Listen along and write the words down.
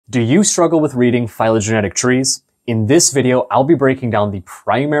Do you struggle with reading phylogenetic trees? In this video, I'll be breaking down the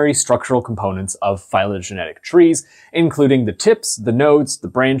primary structural components of phylogenetic trees, including the tips, the nodes, the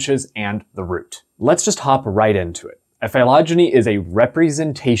branches, and the root. Let's just hop right into it. A phylogeny is a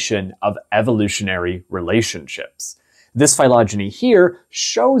representation of evolutionary relationships. This phylogeny here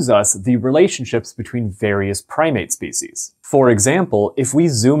shows us the relationships between various primate species. For example, if we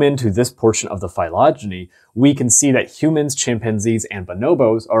zoom into this portion of the phylogeny, we can see that humans, chimpanzees, and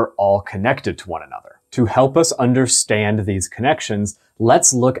bonobos are all connected to one another. To help us understand these connections,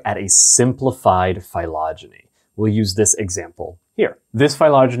 let's look at a simplified phylogeny. We'll use this example here. This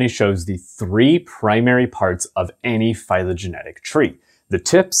phylogeny shows the three primary parts of any phylogenetic tree: the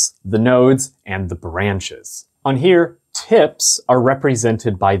tips, the nodes, and the branches. On here, tips are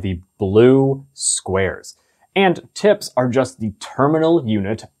represented by the blue squares, and tips are just the terminal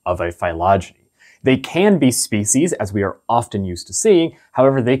unit of a phylogeny. They can be species, as we are often used to seeing,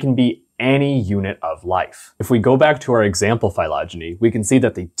 however, they can be any unit of life. If we go back to our example phylogeny, we can see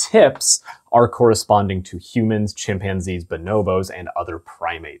that the tips are corresponding to humans, chimpanzees, bonobos, and other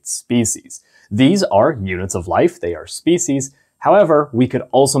primate species. These are units of life, they are species. However, we could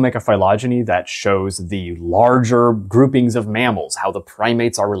also make a phylogeny that shows the larger groupings of mammals, how the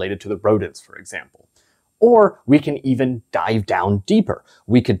primates are related to the rodents, for example. Or we can even dive down deeper.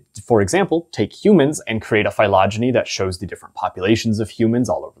 We could, for example, take humans and create a phylogeny that shows the different populations of humans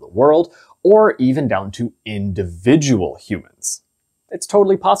all over the world, or even down to individual humans. It's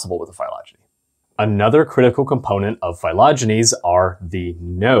totally possible with a phylogeny. Another critical component of phylogenies are the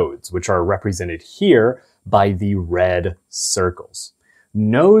nodes, which are represented here by the red circles.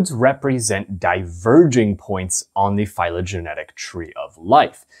 Nodes represent diverging points on the phylogenetic tree of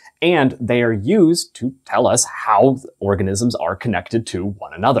life, and they are used to tell us how organisms are connected to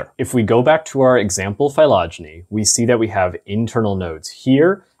one another. If we go back to our example phylogeny, we see that we have internal nodes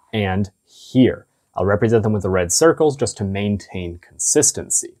here and here. I'll represent them with the red circles just to maintain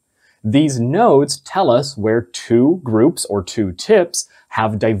consistency. These nodes tell us where two groups or two tips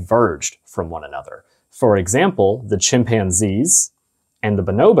have diverged from one another. For example, the chimpanzees and the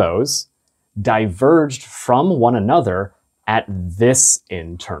bonobos diverged from one another at this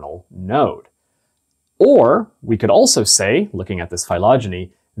internal node. Or we could also say, looking at this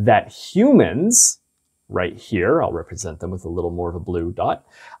phylogeny, that humans, right here, I'll represent them with a little more of a blue dot,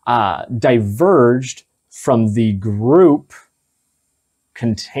 diverged from the group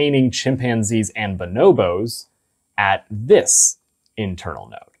containing chimpanzees and bonobos at this internal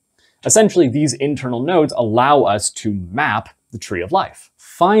node. Essentially, these internal nodes allow us to map the tree of life.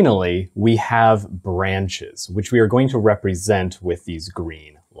 Finally, we have branches, which we are going to represent with these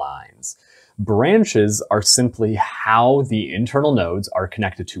green lines. Branches are simply how the internal nodes are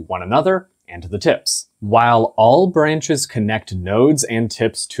connected to one another and to the tips. While all branches connect nodes and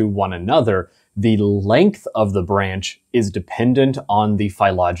tips to one another, the length of the branch is dependent on the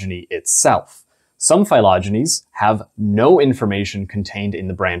phylogeny itself. Some phylogenies have no information contained in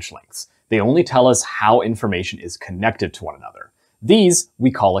the branch lengths. They only tell us how information is connected to one another. These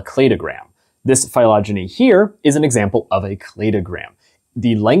we call a cladogram. This phylogeny here is an example of a cladogram.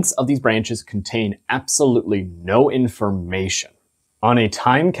 The lengths of these branches contain absolutely no information. On a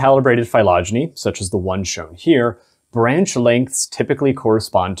time-calibrated phylogeny, such as the one shown here, branch lengths typically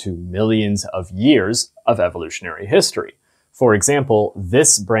correspond to millions of years of evolutionary history. For example,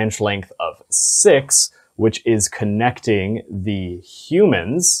 this branch length of 6, which is connecting the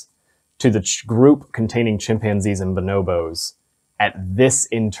humans to the group containing chimpanzees and bonobos at this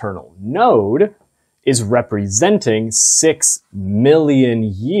internal node, is representing 6 million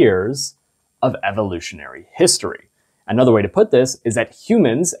years of evolutionary history. Another way to put this is that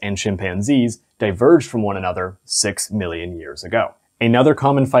humans and chimpanzees diverged from one another 6 million years ago. Another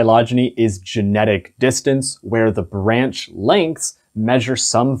common phylogeny is genetic distance, where the branch lengths measure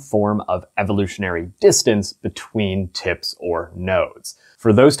some form of evolutionary distance between tips or nodes.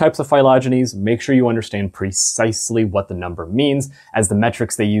 For those types of phylogenies, make sure you understand precisely what the number means, as the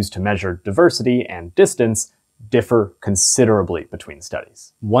metrics they use to measure diversity and distance differ considerably between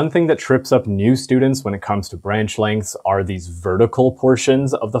studies. One thing that trips up new students when it comes to branch lengths are these vertical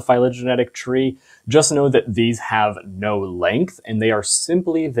portions of the phylogenetic tree. Just know that these have no length and they are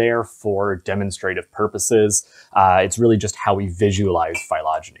simply there for demonstrative purposes. It's really just how we visualize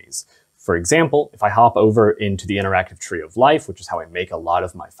phylogenies. For example, if I hop over into the interactive tree of life, which is how I make a lot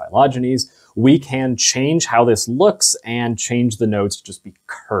of my phylogenies, we can change how this looks and change the nodes to just be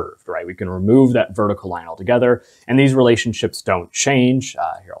curved, right? We can remove that vertical line altogether, and these relationships don't change.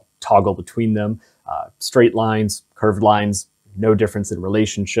 Here, I'll toggle between them. Straight lines, curved lines, no difference in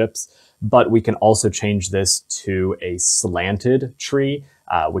relationships. But we can also change this to a slanted tree.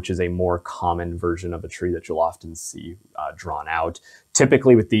 which is a more common version of a tree that you'll often see drawn out.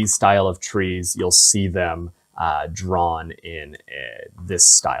 Typically with these style of trees, you'll see them drawn in this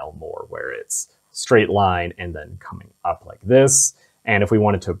style more, where it's straight line and then coming up like this. And if we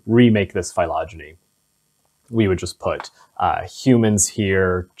wanted to remake this phylogeny, we would just put humans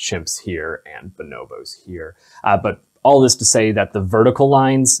here, chimps here, and bonobos here. But all this to say that the vertical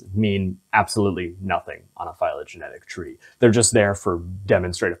lines mean absolutely nothing on a phylogenetic tree. They're just there for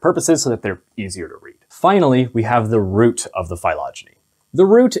demonstrative purposes so that they're easier to read. Finally, we have the root of the phylogeny. The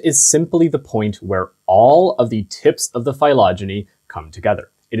root is simply the point where all of the tips of the phylogeny come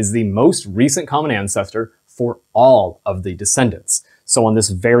together. It is the most recent common ancestor for all of the descendants. So on this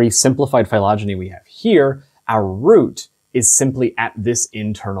very simplified phylogeny we have here, our root is simply at this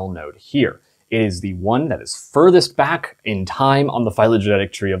internal node here. It is the one that is furthest back in time on the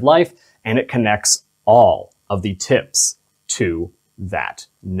phylogenetic tree of life, and it connects all of the tips to that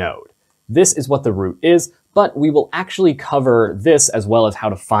node. This is what the root is, but we will actually cover this as well as how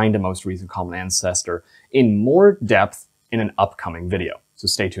to find a most recent common ancestor in more depth in an upcoming video. So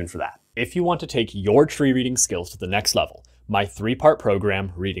stay tuned for that. If you want to take your tree reading skills to the next level, my 3-part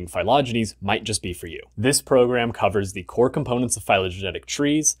program, Reading Phylogenies, might just be for you. This program covers the core components of phylogenetic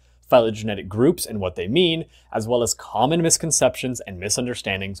trees, phylogenetic groups and what they mean, as well as common misconceptions and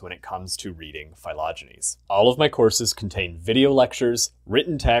misunderstandings when it comes to reading phylogenies. All of my courses contain video lectures,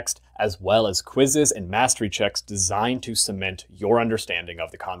 written text, as well as quizzes and mastery checks designed to cement your understanding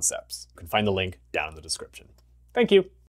of the concepts. You can find the link down in the description. Thank you.